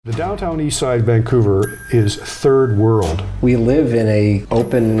The downtown east side Vancouver is third world. We live in an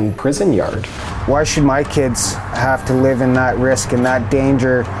open prison yard. Why should my kids have to live in that risk and that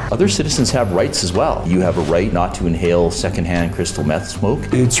danger? Other citizens have rights as well. You have a right not to inhale secondhand crystal meth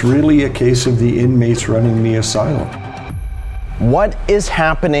smoke. It's really a case of the inmates running the asylum. What is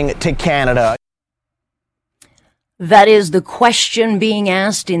happening to Canada? That is the question being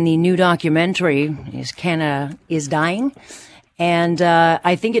asked in the new documentary, is Canada is dying? And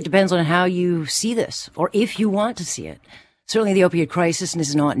I think it depends on how you see this, or if you want to see it. Certainly the opioid crisis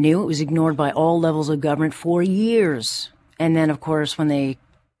is not new. It was ignored by all levels of government for years. And then, of course, when they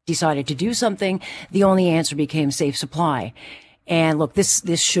decided to do something, the only answer became safe supply. And look, this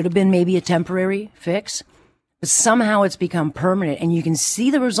should have been maybe a temporary fix, but somehow it's become permanent. And you can see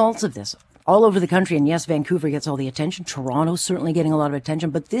the results of this all over the country. And yes, Vancouver gets all the attention. Toronto's certainly getting a lot of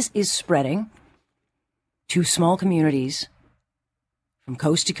attention, but this is spreading to small communities from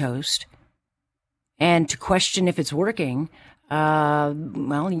coast to coast, and to question if it's working,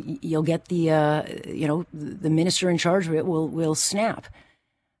 well, you'll get the minister in charge of it will snap.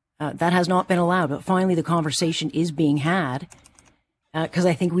 That has not been allowed, but finally the conversation is being had, because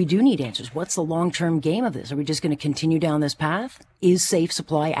I think we do need answers. What's the long-term game of this? Are we just going to continue down this path? Is safe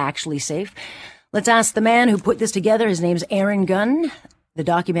supply actually safe? Let's ask the man who put this together. His name's Gunn. The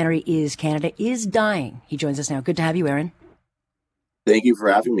documentary is Canada is Dying. He joins us now. Good to have you, Aaron. Thank you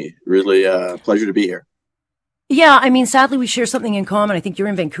for having me. Really a pleasure to be here. Yeah, I mean, sadly, we share something in common. I think you're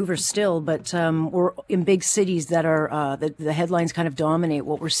in Vancouver still, but we're in big cities that are the headlines kind of dominate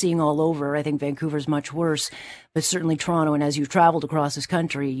what we're seeing all over. I think Vancouver's much worse, but certainly Toronto. And as you've traveled across this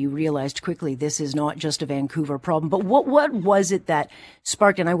country, you realized quickly this is not just a Vancouver problem. But what was it that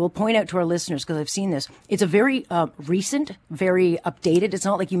sparked? And I will point out to our listeners, because I've seen this. It's a very recent, very updated. It's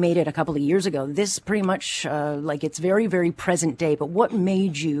not like you made it a couple of years ago. This pretty much like it's very, very present day. But what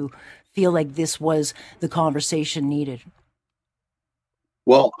made you feel like this was the conversation needed?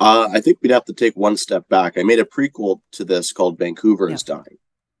 Well, I think we'd have to take one step back. I made a prequel to this called Vancouver is Dying,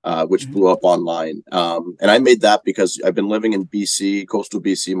 which blew up online. And I made that because I've been living in BC, coastal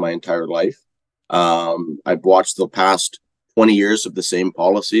BC, my entire life. I've watched the past 20 years of the same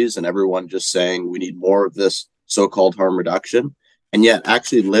policies and everyone just saying we need more of this so-called harm reduction. And yet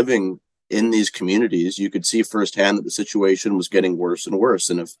actually living in these communities, you could see firsthand that the situation was getting worse and worse.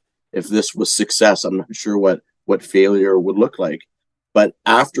 And if this was success, I'm not sure what failure would look like. But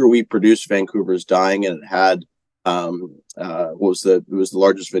after we produced Vancouver's Dying, and it had it was the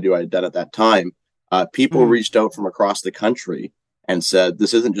largest video I had done at that time, people reached out from across the country and said,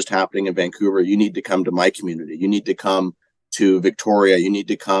 this isn't just happening in Vancouver. You need to come to my community. You need to come to Victoria. You need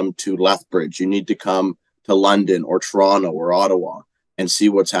to come to Lethbridge. You need to come to London or Toronto or Ottawa and see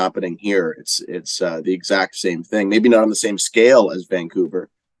what's happening here. It's the exact same thing. Maybe not on the same scale as Vancouver,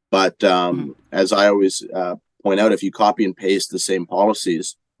 but as I always point out, if you copy and paste the same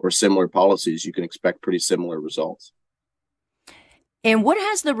policies or similar policies, you can expect pretty similar results. And what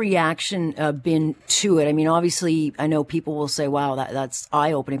has the reaction been to it? I mean, obviously, I know people will say, wow, that's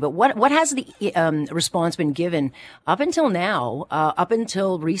eye-opening. But what has the response been given up until now, up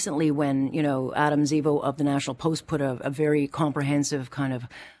until recently when, Adam Zivo of the National Post put a very comprehensive kind of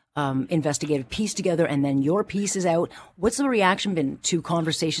investigative piece together, and then your piece is out. What's the reaction been to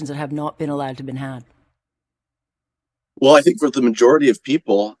conversations that have not been allowed to be had? Well, I think for the majority of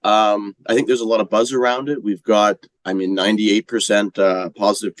people, I think there's a lot of buzz around it. We've got, 98%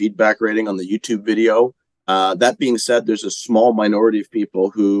 positive feedback rating on the YouTube video. That being said, there's a small minority of people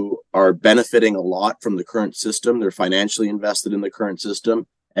who are benefiting a lot from the current system. They're financially invested in the current system,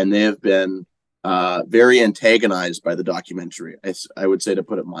 and they have been very antagonized by the documentary, I would say, to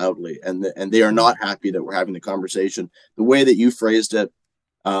put it mildly, and they are not happy that we're having the conversation. The way that you phrased it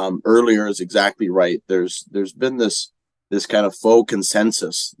earlier is exactly right. There's been this kind of faux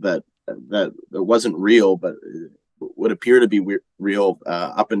consensus that wasn't real, but would appear to be real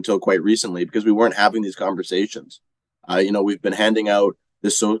up until quite recently, because we weren't having these conversations. We've been handing out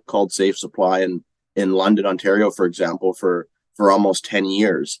this so-called safe supply in London, Ontario, for example, for almost 10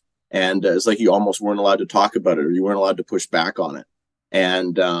 years. And it's like you almost weren't allowed to talk about it, or you weren't allowed to push back on it.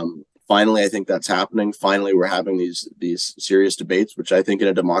 And finally, I think that's happening. Finally, we're having these serious debates, which I think in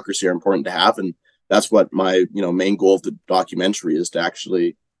a democracy are important to have. And that's what my main goal of the documentary is,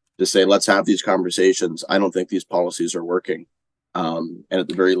 to say, let's have these conversations. I don't think these policies are working, and at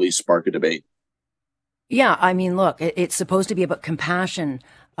the very least, spark a debate. Yeah, I mean, look, it's supposed to be about compassion.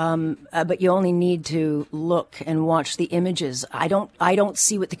 But you only need to look and watch the images. I don't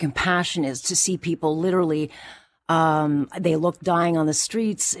see what the compassion is to see people literally They look dying on the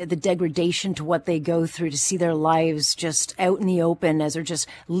streets, the degradation to what they go through, to see their lives just out in the open as they're just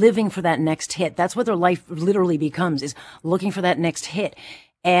living for that next hit. That's what their life literally becomes, is looking for that next hit.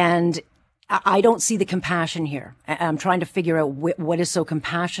 And I don't see the compassion here. I'm trying to figure out what is so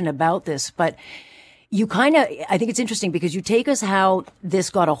compassionate about this, but you I think it's interesting because you take us how this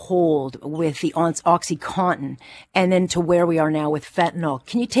got a hold with the OxyContin and then to where we are now with fentanyl.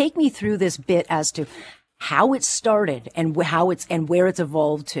 Can you take me through this bit as to how it started and where it's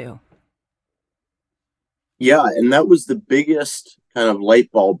evolved to? Yeah, and that was the biggest kind of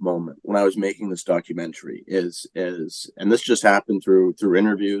light bulb moment when I was making this documentary and this just happened through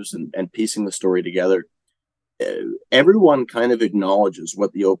interviews and piecing the story together. Everyone kind of acknowledges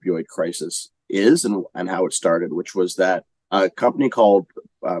what the opioid crisis is and how it started, which was that a company called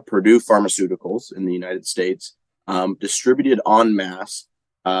Purdue Pharmaceuticals in the United States distributed en masse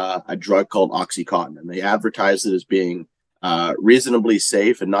a drug called OxyContin, and they advertised it as being reasonably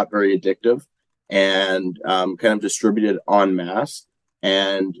safe and not very addictive, and kind of distributed en masse,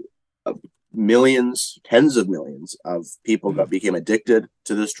 and millions, tens of millions of people became addicted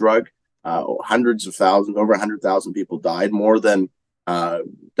to this drug. Hundreds of thousands, over 100,000 people died, more than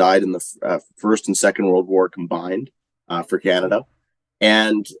died in the First and Second World War combined for Canada.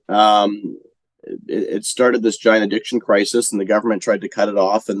 And it started this giant addiction crisis, and the government tried to cut it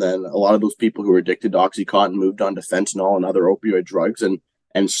off. And then a lot of those people who were addicted to OxyContin moved on to fentanyl and other opioid drugs,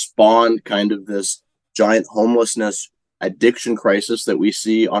 and spawned kind of this giant homelessness addiction crisis that we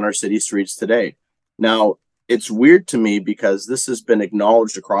see on our city streets today. Now, it's weird to me because this has been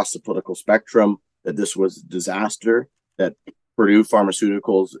acknowledged across the political spectrum that this was a disaster, that Purdue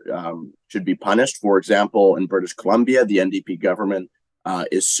Pharmaceuticals should be punished. For example, in British Columbia, the NDP government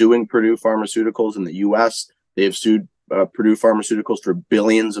is suing Purdue Pharmaceuticals. In the US, they have sued Purdue Pharmaceuticals for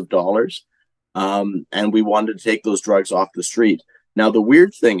billions of dollars. And we wanted to take those drugs off the street. Now, the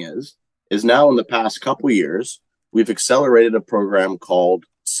weird thing is now in the past couple years, we've accelerated a program called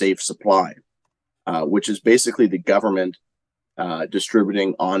Safe Supply, which is basically the government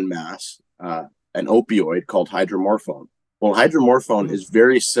distributing en masse an opioid called hydromorphone. Well, hydromorphone is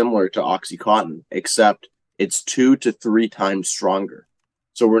very similar to OxyContin, except it's 2 to 3 times stronger.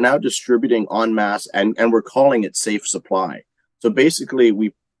 So we're now distributing en masse, and we're calling it Safe Supply. So basically,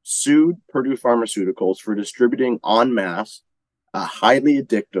 we sued Purdue Pharmaceuticals for distributing en masse a highly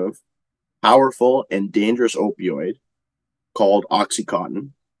addictive, powerful, and dangerous opioid called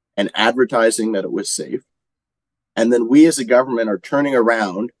OxyContin, and advertising that it was safe. And then we as a government are turning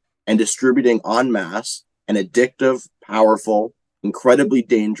around and distributing en masse an addictive, powerful, incredibly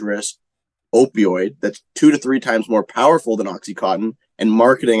dangerous opioid that's 2 to 3 times more powerful than OxyContin and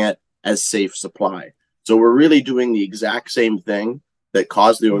marketing it as Safe Supply. So we're really doing the exact same thing that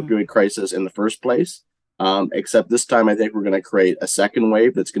caused the opioid crisis in the first place, except this time I think we're going to create a second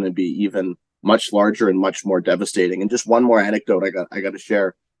wave that's going to be even much larger and much more devastating. And just one more anecdote I got to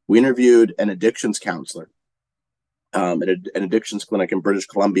share. We interviewed an addictions counselor at an addictions clinic in British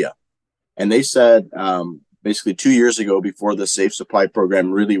Columbia. And they said basically 2 years ago, before the Safe Supply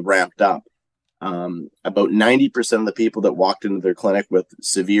program really ramped up, about 90% of the people that walked into their clinic with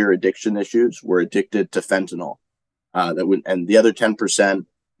severe addiction issues were addicted to fentanyl. And the other 10%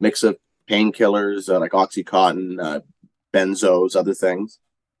 mix of painkillers like OxyContin, benzos, other things.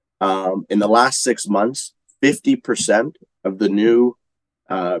 In the last 6 months, 50% of the new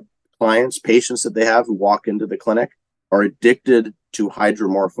patients that they have who walk into the clinic are addicted to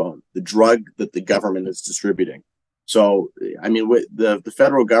hydromorphone, the drug that the government is distributing. So, I mean, the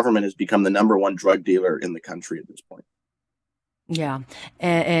federal government has become the number one drug dealer in the country at this point. Yeah.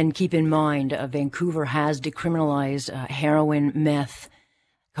 And keep in mind, Vancouver has decriminalized heroin, meth,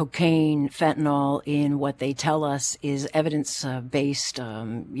 cocaine, fentanyl in what they tell us is evidence-based,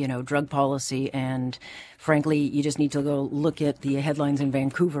 drug policy. And frankly, you just need to go look at the headlines in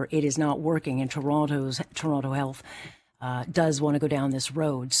Vancouver. It is not working. And Toronto Health does want to go down this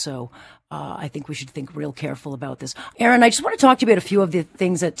road. So I think we should think real careful about this. Aaron, I just want to talk to you about a few of the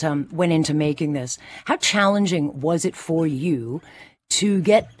things that went into making this. How challenging was it for you to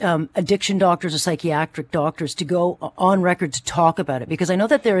get addiction doctors or psychiatric doctors to go on record to talk about it? Because I know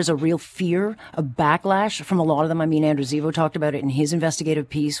that there is a real fear of backlash from a lot of them. I mean, Andrew Zivo talked about it in his investigative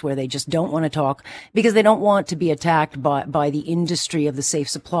piece, where they just don't want to talk because they don't want to be attacked by the industry of the safe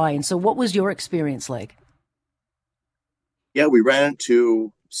supply. And so what was your experience like? Yeah, we ran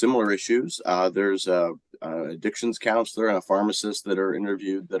into similar issues. There's a addictions counselor and a pharmacist that are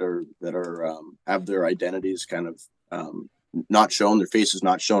interviewed that are have their identities kind of not shown, their faces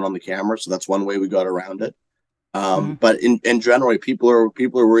not shown on the camera. So that's one way we got around it. But in general, people are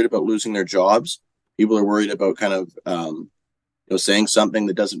worried about losing their jobs. People are worried about kind of saying something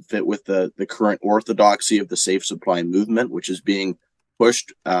that doesn't fit with the current orthodoxy of the safe supply movement, which is being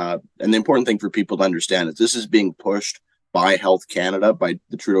pushed. And the important thing for people to understand is this is being pushed by Health Canada, by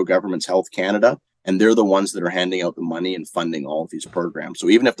the Trudeau government's Health Canada, and they're the ones that are handing out the money and funding all of these programs. So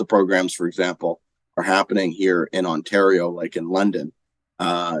even if the programs, for example, are happening here in Ontario, like in London,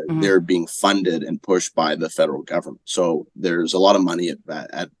 they're being funded and pushed by the federal government. So there's a lot of money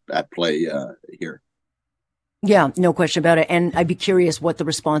at play here. Yeah, no question about it. And I'd be curious what the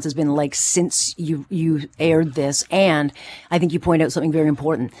response has been like since you aired this. And I think you point out something very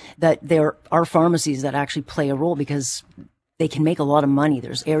important, that there are pharmacies that actually play a role because they can make a lot of money.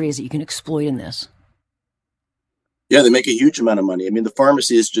 There's areas that you can exploit in this. Yeah, they make a huge amount of money. I mean, the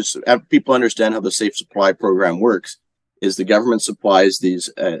pharmacy is just, people understand how the safe supply program works, is the government supplies these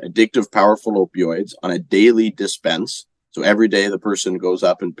addictive, powerful opioids on a daily dispense. So every day the person goes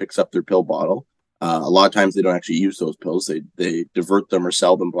up and picks up their pill bottle. A lot of times they don't actually use those pills. They divert them or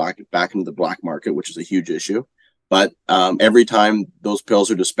sell them back into the black market, which is a huge issue. But every time those pills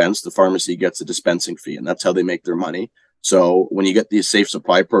are dispensed, the pharmacy gets a dispensing fee, and that's how they make their money. So when you get these safe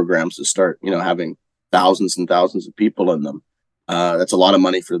supply programs to start, having thousands and thousands of people in them, that's a lot of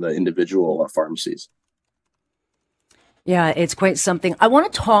money for the individual pharmacies. Yeah, it's quite something. I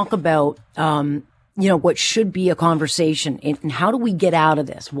want to talk about what should be a conversation and how do we get out of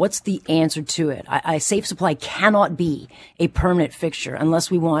this? What's the answer to it? Safe supply cannot be a permanent fixture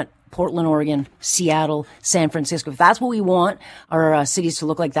unless we want Portland, Oregon, Seattle, San Francisco. If that's what we want our cities to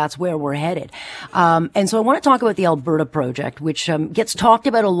look like, that's where we're headed. And so I want to talk about the Alberta project, which gets talked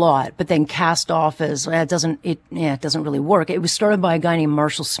about a lot, but then cast off as it doesn't really work. It was started by a guy named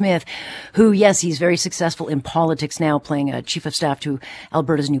Marshall Smith, who, yes, he's very successful in politics now, playing a chief of staff to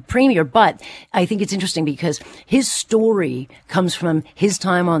Alberta's new premier. But I think it's interesting because his story comes from his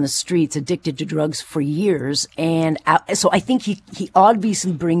time on the streets, addicted to drugs for years. And so I think he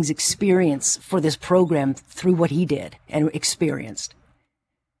obviously brings experience for this program through what he did and experienced.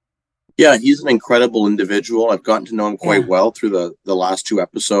 Yeah, he's an incredible individual. I've gotten to know him quite well through the last two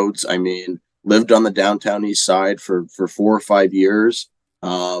episodes. I mean, lived on the downtown east side for 4 or 5 years,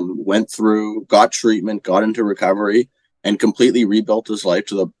 went through, got treatment, got into recovery, and completely rebuilt his life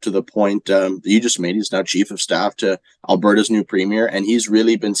to the point that you just made. He's now chief of staff to Alberta's new premier, and he's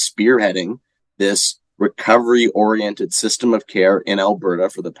really been spearheading this recovery-oriented system of care in Alberta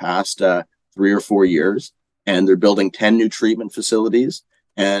for the past 3 or 4 years, and they're building 10 new treatment facilities.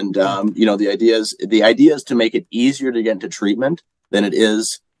 And the idea is to make it easier to get into treatment than it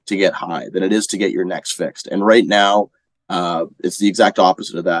is to get high, than it is to get your next fixed. And right now, it's the exact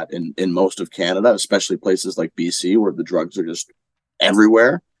opposite of that in most of Canada, especially places like BC, where the drugs are just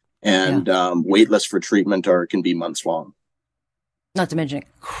everywhere, and wait lists for treatment can be months long. Not to mention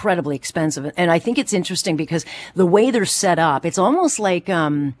incredibly expensive. And I think it's interesting because the way they're set up, it's almost like,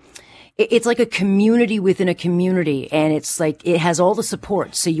 it's like a community within a community, and it's like it has all the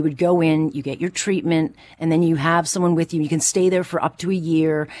support. So you would go in, you get your treatment, and then you have someone with you. You can stay there for up to a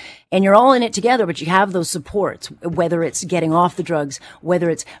year, and you're all in it together, but you have those supports, whether it's getting off the drugs, whether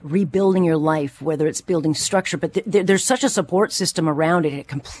it's rebuilding your life, whether it's building structure. But there's such a support system around it. It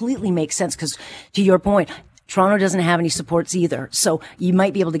completely makes sense because, to your point, Toronto doesn't have any supports either. So you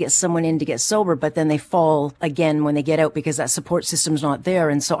might be able to get someone in to get sober, but then they fall again when they get out because that support system's not there.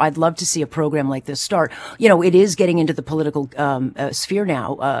 And so I'd love to see a program like this start. It is getting into the political sphere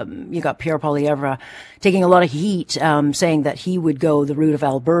now. You got Pierre Poilievre taking a lot of heat, saying that he would go the route of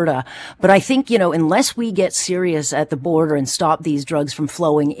Alberta. But I think, unless we get serious at the border and stop these drugs from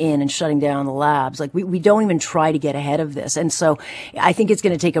flowing in and shutting down the labs, like we don't even try to get ahead of this. And so I think it's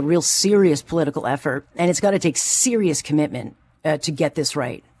going to take a real serious political effort, and it's got to take serious commitment to get this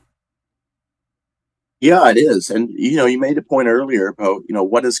right. Yeah, it is. And, you made a point earlier about,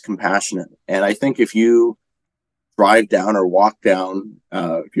 what is compassionate? And I think if you drive down or walk down,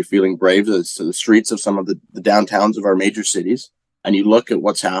 if you're feeling brave, to the streets of some of the downtowns of our major cities, and you look at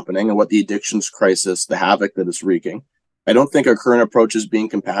what's happening and what the addictions crisis, the havoc that it's wreaking, I don't think our current approach is being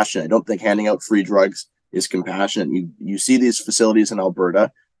compassionate. I don't think handing out free drugs is compassionate. You see these facilities in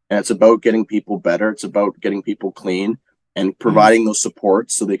Alberta, and it's about getting people better. It's about getting people clean and providing those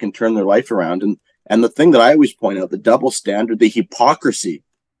supports so they can turn their life around. And the thing that I always point out, the double standard, the hypocrisy,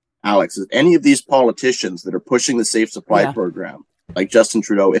 Alex, is any of these politicians that are pushing the safe supply program, like Justin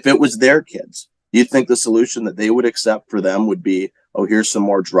Trudeau, if it was their kids, do you think the solution that they would accept for them would be, oh, here's some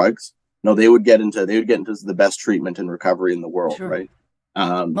more drugs? No, they would get into the best treatment and recovery in the world, right?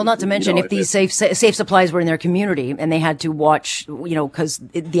 Well, not to mention if these safe supplies were in their community and they had to watch, because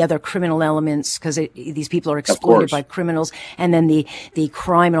the other criminal elements, because these people are exploited by criminals, and then the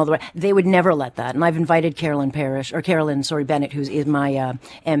crime and all the rest, they would never let that. And I've invited Carolyn Bennett, who is my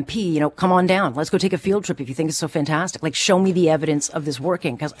MP. Come on down. Let's go take a field trip if you think it's so fantastic. Like, show me the evidence of this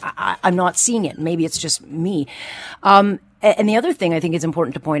working, because I'm not seeing it. Maybe it's just me. And the other thing I think is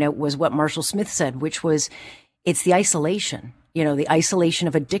important to point out was what Marshall Smith said, which was it's the isolation. The isolation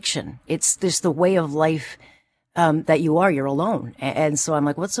of addiction. It's just the way of life that you're alone. And so I'm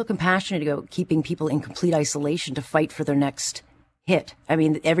like, what's so compassionate about keeping people in complete isolation to fight for their next hit? I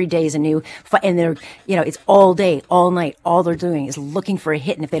mean, every day is a new fight, and they're, it's all day, all night. All they're doing is looking for a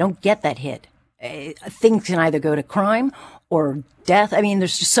hit. And if they don't get that hit, things can either go to crime or death. I mean,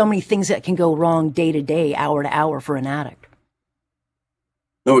 there's just so many things that can go wrong day to day, hour to hour for an addict.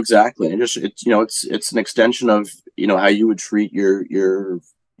 No, exactly. And it's an extension of, how you would treat your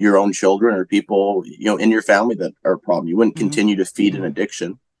own children or people, in your family that are a problem. You wouldn't continue to feed an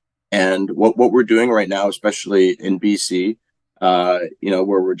addiction. And what we're doing right now, especially in BC, where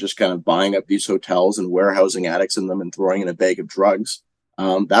we're just kind of buying up these hotels and warehousing addicts in them and throwing in a bag of drugs,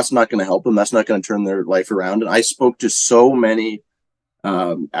 that's not going to help them. That's not going to turn their life around. And I spoke to so many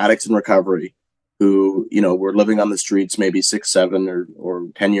addicts in recovery who, were living on the streets maybe 6, 7 or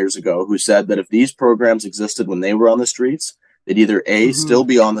 10 years ago, who said that if these programs existed when they were on the streets, they'd either A, still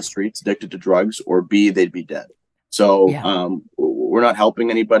be on the streets addicted to drugs, or B, they'd be dead. So we're not helping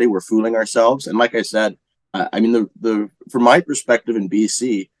anybody. We're fooling ourselves. And like I said, from my perspective in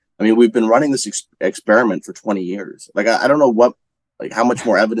BC, we've been running this experiment for 20 years. Like, I don't know how much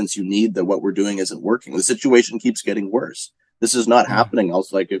more evidence you need that what we're doing isn't working. The situation keeps getting worse. This is not happening. I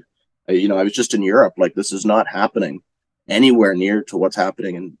was like, I was just in Europe. Like, this is not happening anywhere near to what's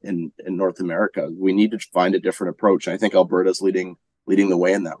happening in North America. We need to find a different approach. I think Alberta's leading the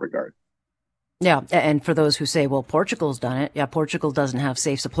way in that regard. Yeah. And for those who say, well, Portugal's done it. Yeah. Portugal doesn't have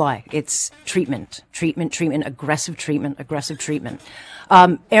safe supply. It's treatment, aggressive treatment.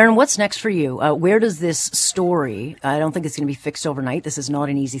 Aaron, what's next for you? Where does this story, I don't think it's going to be fixed overnight. This is not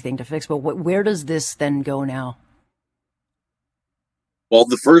an easy thing to fix, but where does this then go now? Well,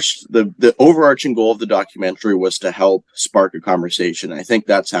 the overarching goal of the documentary was to help spark a conversation. I think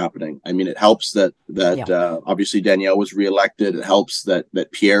that's happening. It helps that obviously Danielle was reelected. It helps that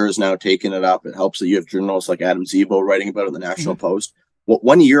Pierre is now taking it up. It helps that you have journalists like Adam Zebo writing about it in the National Post. Well,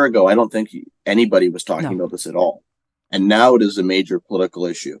 1 year ago, I don't think anybody was talking about this at all. And now it is a major political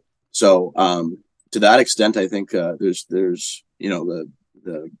issue. So to that extent, I think there's the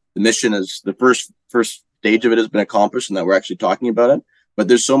mission is the first stage of it has been accomplished, and that we're actually talking about it. But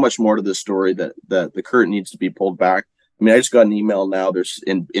there's so much more to this story that the curtain needs to be pulled back. I just got an email now. There's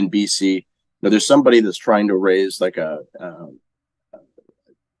in BC. There's somebody that's trying to raise like $100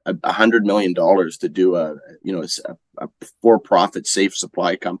 million to do a for-profit safe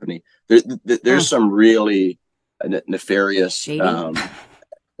supply company. There's some really nefarious.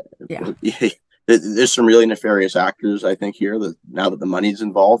 There's some really nefarious actors, I think, here that now that the money's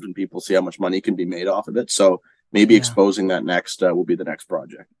involved and people see how much money can be made off of it. So maybe exposing that next will be the next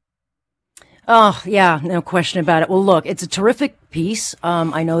project. Oh, yeah, no question about it. Well, look, it's a terrific piece.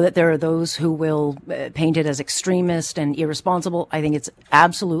 I know that there are those who will paint it as extremist and irresponsible. I think it's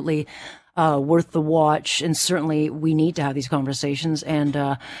absolutely worth the watch, and certainly we need to have these conversations. And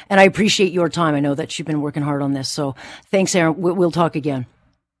I appreciate your time. I know that you've been working hard on this. So thanks, Aaron. We'll talk again.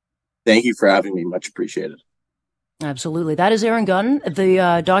 Thank you for having me. Much appreciated. Absolutely. That is Aaron Gunn.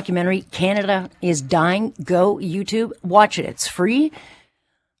 The documentary, Canada is Dying. Go YouTube. Watch it. It's free.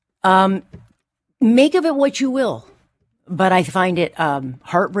 Make of it what you will. But I find it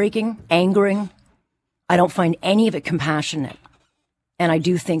heartbreaking, angering. I don't find any of it compassionate. And I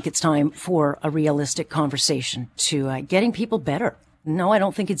do think it's time for a realistic conversation to getting people better. No, I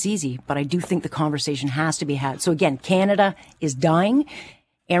don't think it's easy, but I do think the conversation has to be had. So again, Canada is Dying.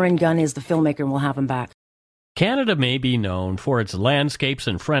 Aaron Gunn is the filmmaker, and we'll have him back. Canada may be known for its landscapes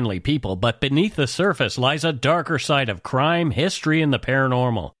and friendly people, but beneath the surface lies a darker side of crime, history, and the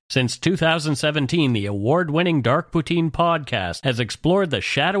paranormal. Since 2017, the award-winning Dark Poutine podcast has explored the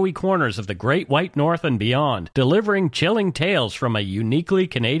shadowy corners of the Great White North and beyond, delivering chilling tales from a uniquely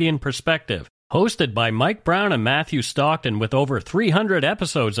Canadian perspective. Hosted by Mike Brown and Matthew Stockton with over 300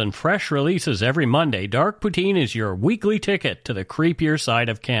 episodes and fresh releases every Monday, Dark Poutine is your weekly ticket to the creepier side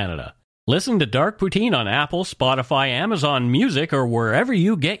of Canada. Listen to Dark Poutine on Apple, Spotify, Amazon Music, or wherever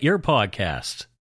you get your podcasts.